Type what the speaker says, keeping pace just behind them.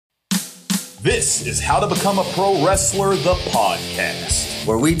This is How to Become a Pro Wrestler, the podcast,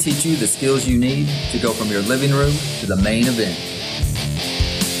 where we teach you the skills you need to go from your living room to the main event.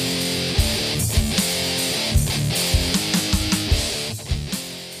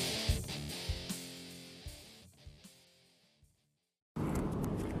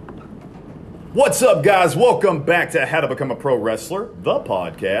 What's up, guys? Welcome back to How to Become a Pro Wrestler, the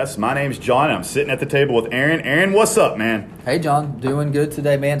podcast. My name's John, and I'm sitting at the table with Aaron. Aaron, what's up, man? Hey, John. Doing good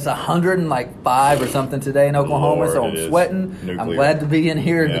today, man. It's 105 or something today in Oklahoma, so I'm sweating. Nuclear. I'm glad to be in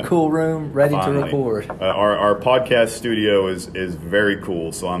here in the cool room, ready to record. Our podcast studio is very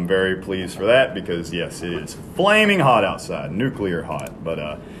cool, so I'm very pleased for that because, yes, it is flaming hot outside, nuclear hot.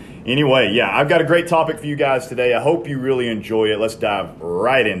 But anyway, yeah, I've got a great topic for you guys today. I hope you really enjoy it. Let's dive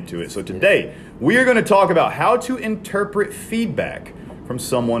right into it. So today, we are going to talk about how to interpret feedback from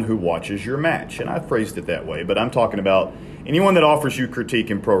someone who watches your match. And I phrased it that way, but I'm talking about anyone that offers you critique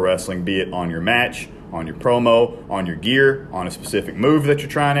in pro wrestling, be it on your match, on your promo, on your gear, on a specific move that you're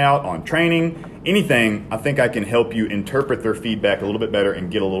trying out, on training, anything. I think I can help you interpret their feedback a little bit better and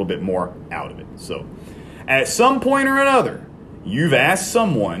get a little bit more out of it. So at some point or another, you've asked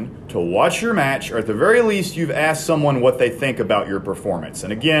someone to watch your match, or at the very least, you've asked someone what they think about your performance.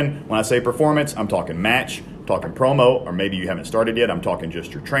 And again, when I say performance, I'm talking match, I'm talking promo, or maybe you haven't started yet, I'm talking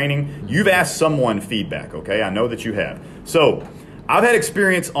just your training. You've asked someone feedback, okay? I know that you have. So I've had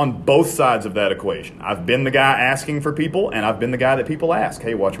experience on both sides of that equation. I've been the guy asking for people, and I've been the guy that people ask,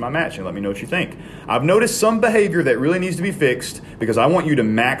 hey, watch my match and let me know what you think. I've noticed some behavior that really needs to be fixed because I want you to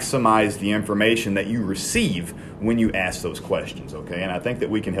maximize the information that you receive when you ask those questions, okay? And I think that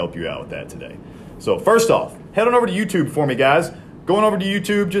we can help you out with that today. So first off, head on over to YouTube for me, guys. Going over to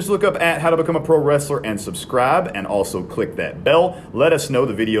YouTube, just look up at How to Become a Pro Wrestler and subscribe, and also click that bell. Let us know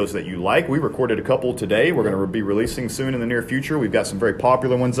the videos that you like. We recorded a couple today. We're going to be releasing soon in the near future. We've got some very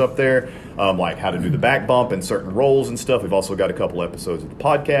popular ones up there, like how to do the back bump and certain roles and stuff. We've also got a couple episodes of the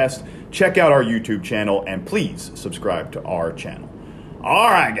podcast. Check out our YouTube channel, and please subscribe to our channel.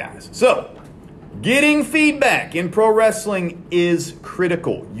 All right, guys. So getting feedback in pro wrestling is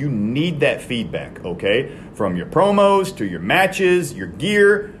critical. You need that feedback, okay? From your promos to your matches, your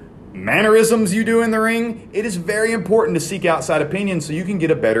gear, mannerisms you do in the ring. It is very important to seek outside opinions so you can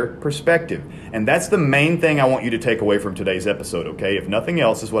get a better perspective. And that's the main thing I want you to take away from today's episode, okay? If nothing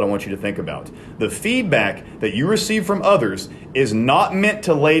else, is what I want you to think about. The feedback that you receive from others is not meant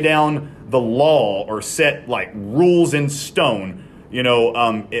to lay down the law or set like rules in stone,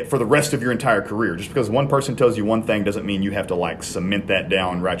 for the rest of your entire career. Just because one person tells you one thing doesn't mean you have to like cement that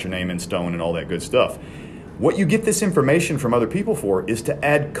down, write your name in stone and all that good stuff. What you get this information from other people for is to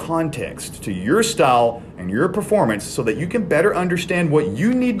add context to your style and your performance so that you can better understand what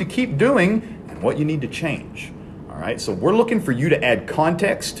you need to keep doing and what you need to change. All right, so we're looking for you to add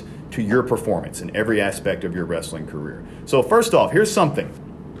context to your performance in every aspect of your wrestling career. So first off, here's something.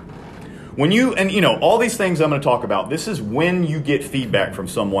 When you, all these things I'm going to talk about, this is when you get feedback from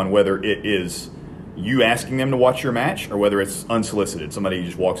someone, whether it is you asking them to watch your match or whether it's unsolicited, somebody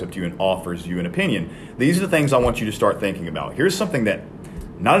just walks up to you and offers you an opinion. These are the things I want you to start thinking about. Here's something that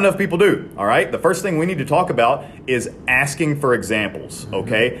not enough people do, all right? The first thing we need to talk about is asking for examples,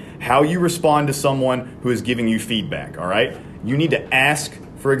 okay? How you respond to someone who is giving you feedback, all right? You need to ask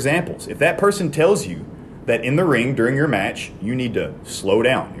for examples. If that person tells you that in the ring during your match, you need to slow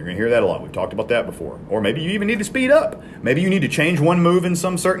down. You're going to hear that a lot. We've talked about that before. Or maybe you even need to speed up. Maybe you need to change one move in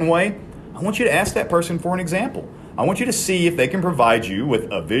some certain way. I want you to ask that person for an example. I want you to see if they can provide you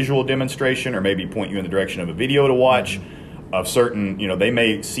with a visual demonstration or maybe point you in the direction of a video to watch of certain, they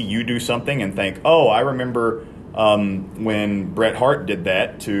may see you do something and think, oh, I remember when Bret Hart did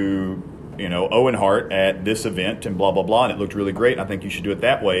that to Owen Hart at this event and blah, blah, blah, and it looked really great. I think you should do it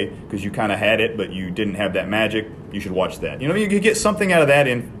that way because you kind of had it, but you didn't have that magic. You should watch that. You can get something out of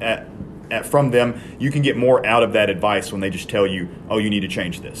that from them. You can get more out of that advice when they just tell you, oh, you need to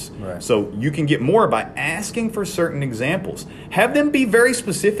change this. Right. So you can get more by asking for certain examples. Have them be very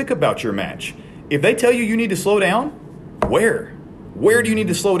specific about your match. If they tell you you need to slow down, where? Where do you need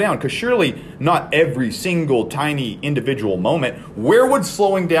to slow down? Because surely not every single tiny individual moment. Where would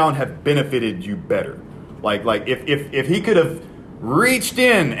slowing down have benefited you better? Like if he could have reached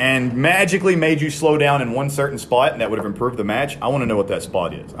in and magically made you slow down in one certain spot and that would have improved the match, I want to know what that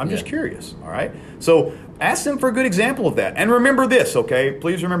spot is. I'm just curious, all right? So ask them for a good example of that. And remember this, okay?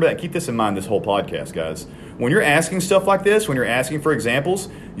 Please remember that. Keep this in mind this whole podcast, guys. When you're asking stuff like this, when you're asking for examples,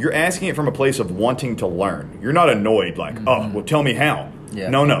 you're asking it from a place of wanting to learn. You're not annoyed like, oh, well, tell me how.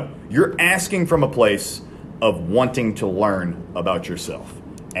 Yeah. No. You're asking from a place of wanting to learn about yourself.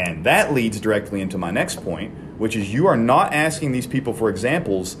 And that leads directly into my next point, which is you are not asking these people for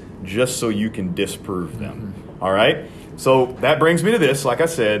examples just so you can disprove them. All right? So that brings me to this. Like I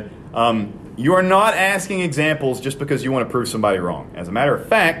said, you are not asking examples just because you want to prove somebody wrong. As a matter of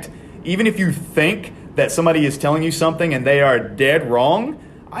fact, even if you think that somebody is telling you something and they are dead wrong,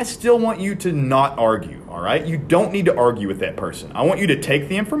 I still want you to not argue, all right? You don't need to argue with that person. I want you to take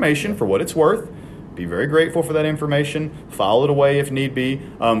the information for what it's worth, be very grateful for that information, file it away if need be.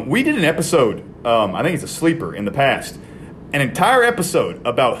 We did an episode, I think it's a sleeper in the past, an entire episode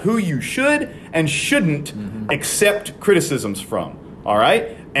about who you should and shouldn't accept criticisms from, all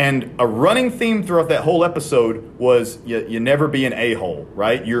right? And a running theme throughout that whole episode was you never be an a-hole,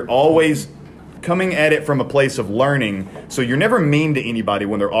 right? You're always coming at it from a place of learning, so you're never mean to anybody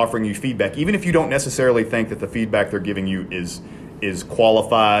when they're offering you feedback, even if you don't necessarily think that the feedback they're giving you is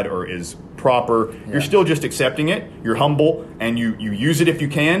qualified or is proper. You're still just accepting it. You're humble, and you use it if you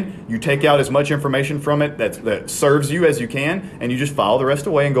can. You take out as much information from it that serves you as you can, and you just file the rest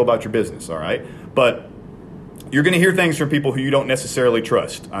away and go about your business, all right? But you're going to hear things from people who you don't necessarily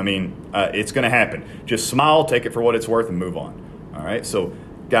trust. I mean, it's going to happen. Just smile, take it for what it's worth, and move on, all right? So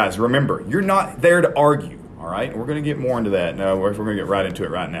guys, remember, you're not there to argue, all right? We're going to get more into that. No, we're going to get right into it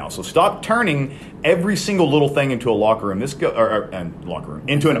right now. So stop turning every single little thing into a locker room.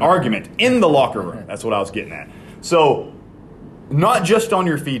 Into an argument in the locker room. That's what I was getting at. So not just on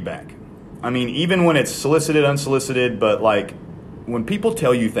your feedback. I mean, even when it's solicited, unsolicited, but like when people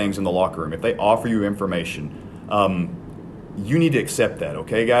tell you things in the locker room, if they offer you information, you need to accept that,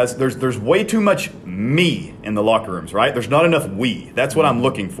 okay, guys? There's way too much me in the locker rooms, right? There's not enough we. That's what I'm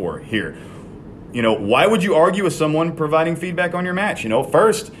looking for here. You know, why would you argue with someone providing feedback on your match? You know,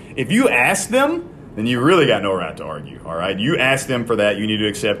 first, if you ask them, then you really got no right to argue, all right? You ask them for that. You need to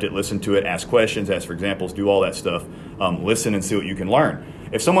accept it, listen to it, ask questions, ask for examples, do all that stuff. Listen and see what you can learn.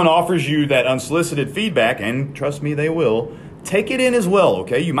 If someone offers you that unsolicited feedback, and trust me, they will, take it in as well,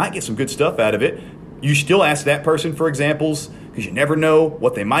 okay? You might get some good stuff out of it. You still ask that person for examples because you never know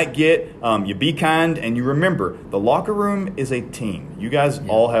what they might get. You be kind, and you remember, the locker room is a team. You guys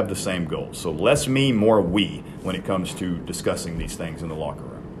all have the same goals. So less me, more we when it comes to discussing these things in the locker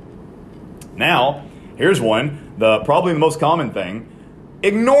room. Now, here's one, probably the most common thing.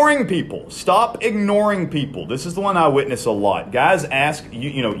 Ignoring people. Stop ignoring people. This is the one I witness a lot. Guys ask,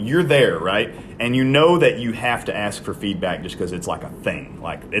 you know, you're there, right? And you know that you have to ask for feedback just because it's like a thing.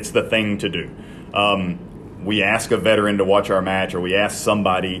 Like, it's the thing to do. We ask a veteran to watch our match, or we ask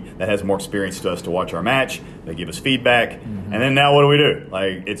somebody that has more experience to us to watch our match. They give us feedback, and then now what do?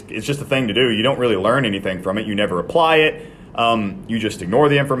 Like, it's just a thing to do. You don't really learn anything from it. You never apply it. You just ignore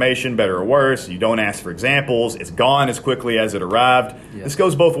the information, better or worse. You don't ask for examples. It's gone as quickly as it arrived. Yeah. This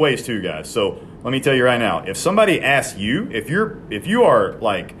goes both ways too, guys. So let me tell you right now, if somebody asks you, if you are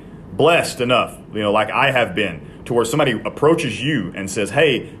like blessed enough, you know, like I have been, to where somebody approaches you and says,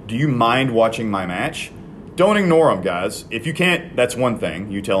 hey, do you mind watching my match? Don't ignore them, guys. If you can't, that's one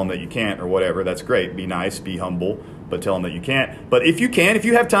thing. You tell them that you can't or whatever. That's great. Be nice, be humble, but tell them that you can't. But if you can, if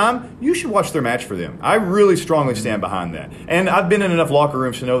you have time, you should watch their match for them. I really strongly stand behind that. And I've been in enough locker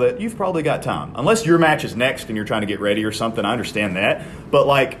rooms to know that you've probably got time. Unless your match is next and you're trying to get ready or something, I understand that. But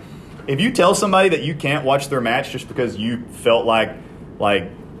like, if you tell somebody that you can't watch their match just because you felt like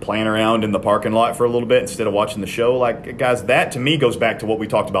playing around in the parking lot for a little bit instead of watching the show, like, guys, that to me goes back to what we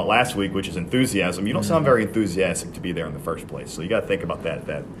talked about last week, which is enthusiasm. You don't sound very enthusiastic to be there in the first place, so you got to think about that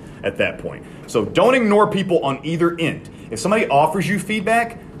at that point. So don't ignore people on either end. If somebody offers you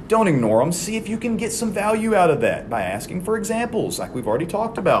feedback, don't ignore them. See if you can get some value out of that by asking for examples, like we've already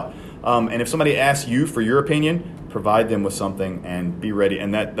talked about. And if somebody asks you for your opinion, provide them with something and be ready.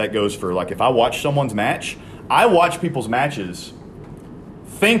 And that goes for, like, if I watch someone's match, I watch people's matches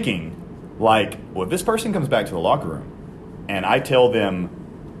thinking, like, well, if this person comes back to the locker room and I tell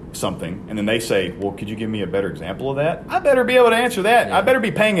them something and then they say, well, could you give me a better example of that? I better be able to answer that. Yeah. I better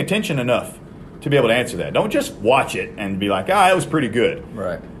be paying attention enough to be able to answer that. Don't just watch it and be like, it was pretty good.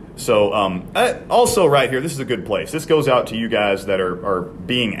 Right. So also right here, this is a good place. This goes out to you guys that are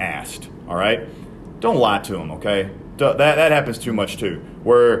being asked, all right? Don't lie to them, okay? That happens too much too,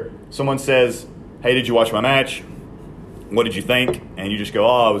 where someone says, hey, did you watch my match? What did you think? And you just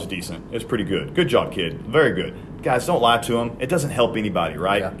go, it was decent. It was pretty good. Good job, kid. Very good. Guys, don't lie to them. It doesn't help anybody,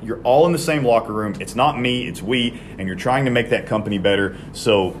 right? Yeah. You're all in the same locker room. It's not me, it's we, and you're trying to make that company better.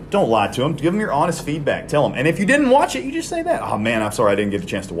 So don't lie to them. Give them your honest feedback. Tell them. And if you didn't watch it, you just say that. Oh, man, I'm sorry I didn't get a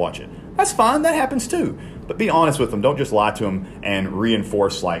chance to watch it. That's fine. That happens too. But be honest with them. Don't just lie to them and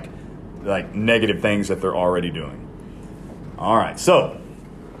reinforce like negative things that they're already doing. All right, so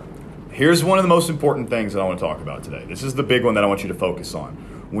here's one of the most important things that I want to talk about today. This is the big one that I want you to focus on.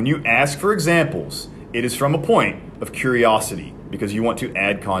 When you ask for examples, it is from a point of curiosity because you want to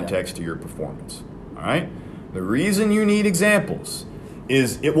add context to your performance. All right? The reason you need examples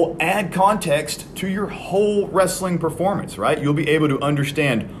is it will add context to your whole wrestling performance, right? You'll be able to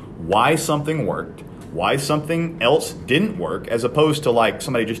understand why something worked, why something else didn't work, as opposed to like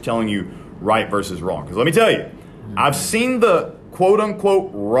somebody just telling you right versus wrong. Because let me tell you, I've seen the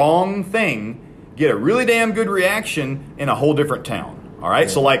quote-unquote wrong thing get a really damn good reaction in a whole different town. All right?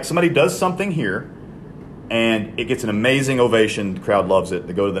 So like somebody does something here, and it gets an amazing ovation. The crowd loves it.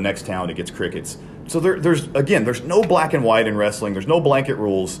 They go to the next town, it gets crickets. So there's no black and white in wrestling. There's no blanket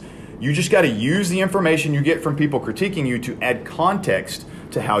rules. You just got to use the information you get from people critiquing you to add context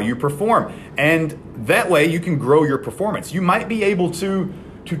to how you perform. And that way you can grow your performance. You might be able to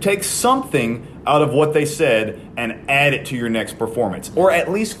take something out of what they said and add it to your next performance. Or at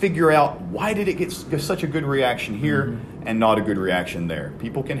least figure out, why did it get such a good reaction here and not a good reaction there?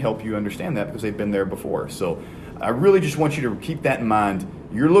 People can help you understand that because they've been there before. So I really just want you to keep that in mind.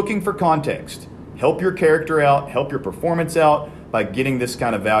 You're looking for context. Help your character out, help your performance out by getting this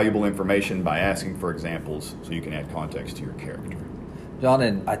kind of valuable information by asking for examples so you can add context to your character. John,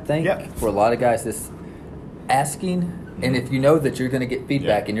 and I think for a lot of guys, this asking, and if you know that you're going to get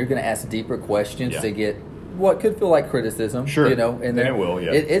feedback and you're going to ask deeper questions to get what could feel like criticism, sure, and then it will,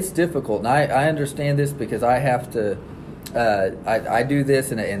 it's difficult. And I understand this because I have to, I do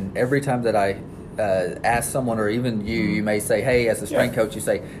this, and every time that I ask someone, or even you may say, hey, as a strength coach, you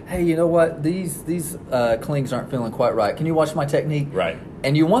say, hey, you know what, these clings aren't feeling quite right. Can you watch my technique? Right.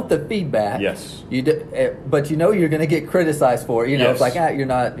 And you want the feedback. Yes. But you know you're going to get criticized for it. It's like, you're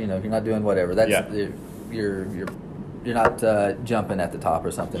not doing whatever. That's you're not jumping at the top or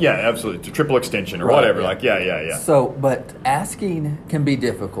something. Yeah, absolutely. It's a triple extension or whatever. Like, yeah. So, but asking can be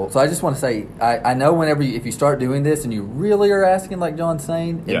difficult. So I just want to say, I know if you start doing this and you really are asking, like John's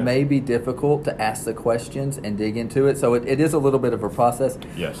saying, it may be difficult to ask the questions and dig into it. So it is a little bit of a process.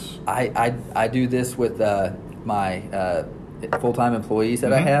 Yes. I do this with my full-time employees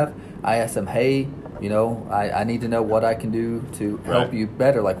that I have. I ask them, hey, I need to know what I can do to help you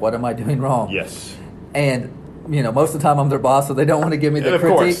better. Like, what am I doing wrong? Yes. And most of the time I'm their boss, so they don't want to give me the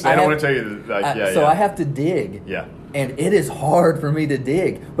critique. Of course, they don't want to tell you that. So I have to dig. Yeah. And it is hard for me to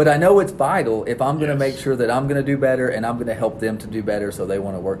dig, but I know it's vital if I'm going to make sure that I'm going to do better and I'm going to help them to do better, so they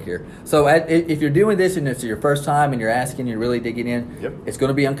want to work here. So if you're doing this and it's your first time and you're asking, you're really digging in, it's going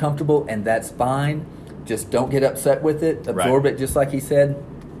to be uncomfortable, and that's fine. Just don't get upset with it. Absorb it, just like he said.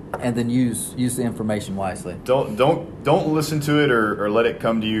 And then use the information wisely. Don't listen to it or let it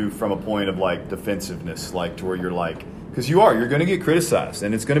come to you from a point of like defensiveness, like to where you're like, because you're going to get criticized,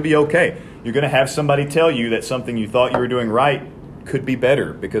 and it's going to be okay. You're going to have somebody tell you that something you thought you were doing right could be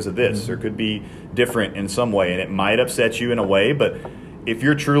better because of this, or could be different in some way, and it might upset you in a way. But if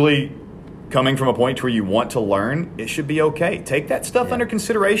you're truly coming from a point where you want to learn, it should be okay. Take that stuff under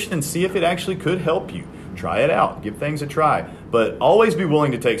consideration and see if it actually could help you. Try it out. Give things a try. But always be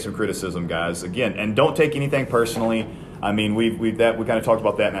willing to take some criticism, guys. Again, and don't take anything personally. I mean, we kind of talked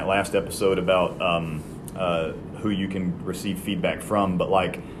about that in that last episode about who you can receive feedback from. But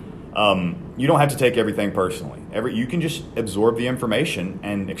you don't have to take everything personally. You can just absorb the information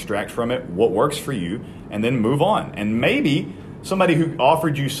and extract from it what works for you, and then move on. And maybe somebody who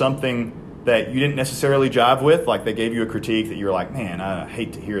offered you something that you didn't necessarily jive with, like they gave you a critique that you're like, man, I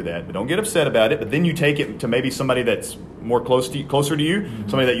hate to hear that, but don't get upset about it. But then you take it to maybe somebody that's more closer to you,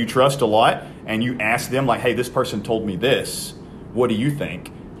 somebody that you trust a lot, and you ask them like, hey, this person told me this. What do you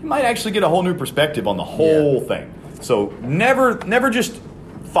think? You might actually get a whole new perspective on the whole thing. So never just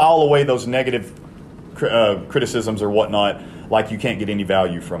file away those negative criticisms or whatnot like you can't get any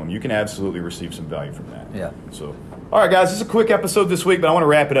value from them. You can absolutely receive some value from that. Yeah. So, all right, guys, this is a quick episode this week, but I want to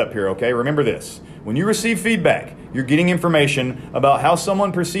wrap it up here, okay? Remember this. When you receive feedback, you're getting information about how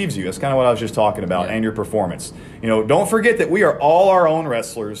someone perceives you. That's kind of what I was just talking about, and your performance. Don't forget that we are all our own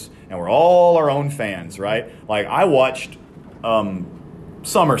wrestlers, and we're all our own fans, right? Like, I watched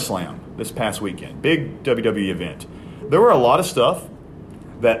SummerSlam this past weekend, big WWE event. There were a lot of stuff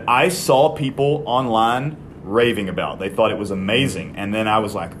that I saw people online raving about. They thought it was amazing. And then I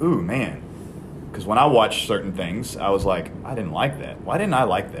was like, ooh, man. Because when I watched certain things, I was like, I didn't like that. Why didn't I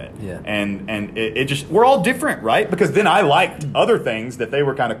like that? Yeah. And it just, we're all different, right? Because then I liked other things that they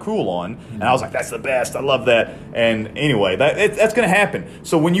were kind of cool on. And I was like, that's the best. I love that. And anyway, that's going to happen.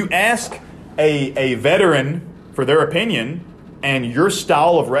 So when you ask a veteran for their opinion, and your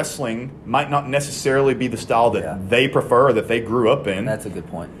style of wrestling might not necessarily be the style that they prefer or that they grew up in. That's a good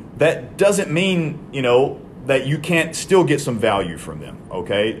point. That doesn't mean, that you can't still get some value from them,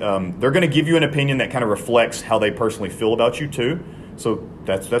 okay? They're going to give you an opinion that kind of reflects how they personally feel about you too. So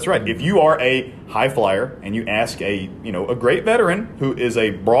that's right. If you are a high flyer and you ask a great veteran who is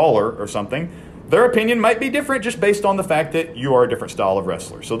a brawler or something, their opinion might be different just based on the fact that you are a different style of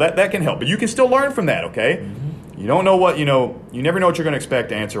wrestler. So that can help. But you can still learn from that, okay? Mm-hmm. You don't know what, you never know what you're going to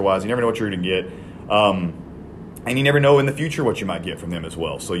expect answer-wise. You never know what you're going to get. And you never know in the future what you might get from them as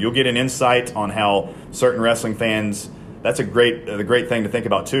well. So you'll get an insight on how certain wrestling fans, that's the great thing to think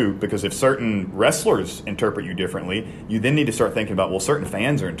about too, because if certain wrestlers interpret you differently, you then need to start thinking about, well, certain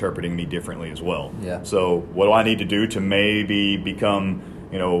fans are interpreting me differently as well. Yeah. So what do I need to do to maybe become,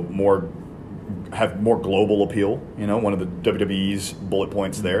 have more global appeal? One of the WWE's bullet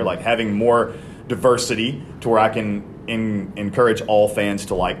points there, like having more diversity to where I can encourage all fans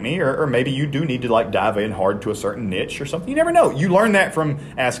to like me, or maybe you do need to dive in hard to a certain niche or something. You never know. You learn that from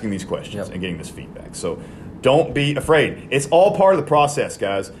asking these questions and getting this feedback. So don't be afraid. It's all part of the process,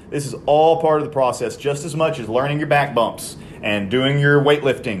 guys. This is all part of the process just as much as learning your back bumps and doing your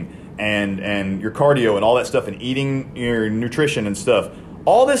weightlifting and your cardio and all that stuff and eating your nutrition and stuff.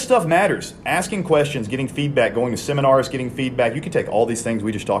 All this stuff matters. Asking questions, getting feedback, going to seminars, getting feedback. You can take all these things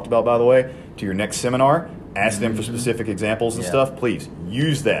we just talked about, by the way, to your next seminar. Ask them for specific examples and stuff. Please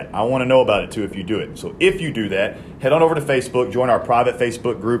use that. I want to know about it too if you do it. So if you do that, head on over to Facebook, join our private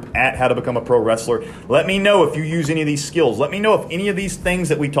Facebook group at How to Become a Pro Wrestler. Let me know if you use any of these skills. Let me know if any of these things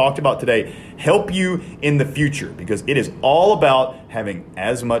that we talked about today help you in the future, because it is all about having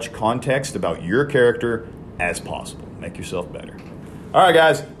as much context about your character as possible. Make yourself better. All right,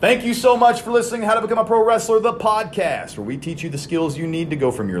 guys, thank you so much for listening to How to Become a Pro Wrestler, the podcast, where we teach you the skills you need to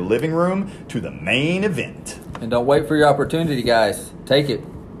go from your living room to the main event. And don't wait for your opportunity, guys. Take it.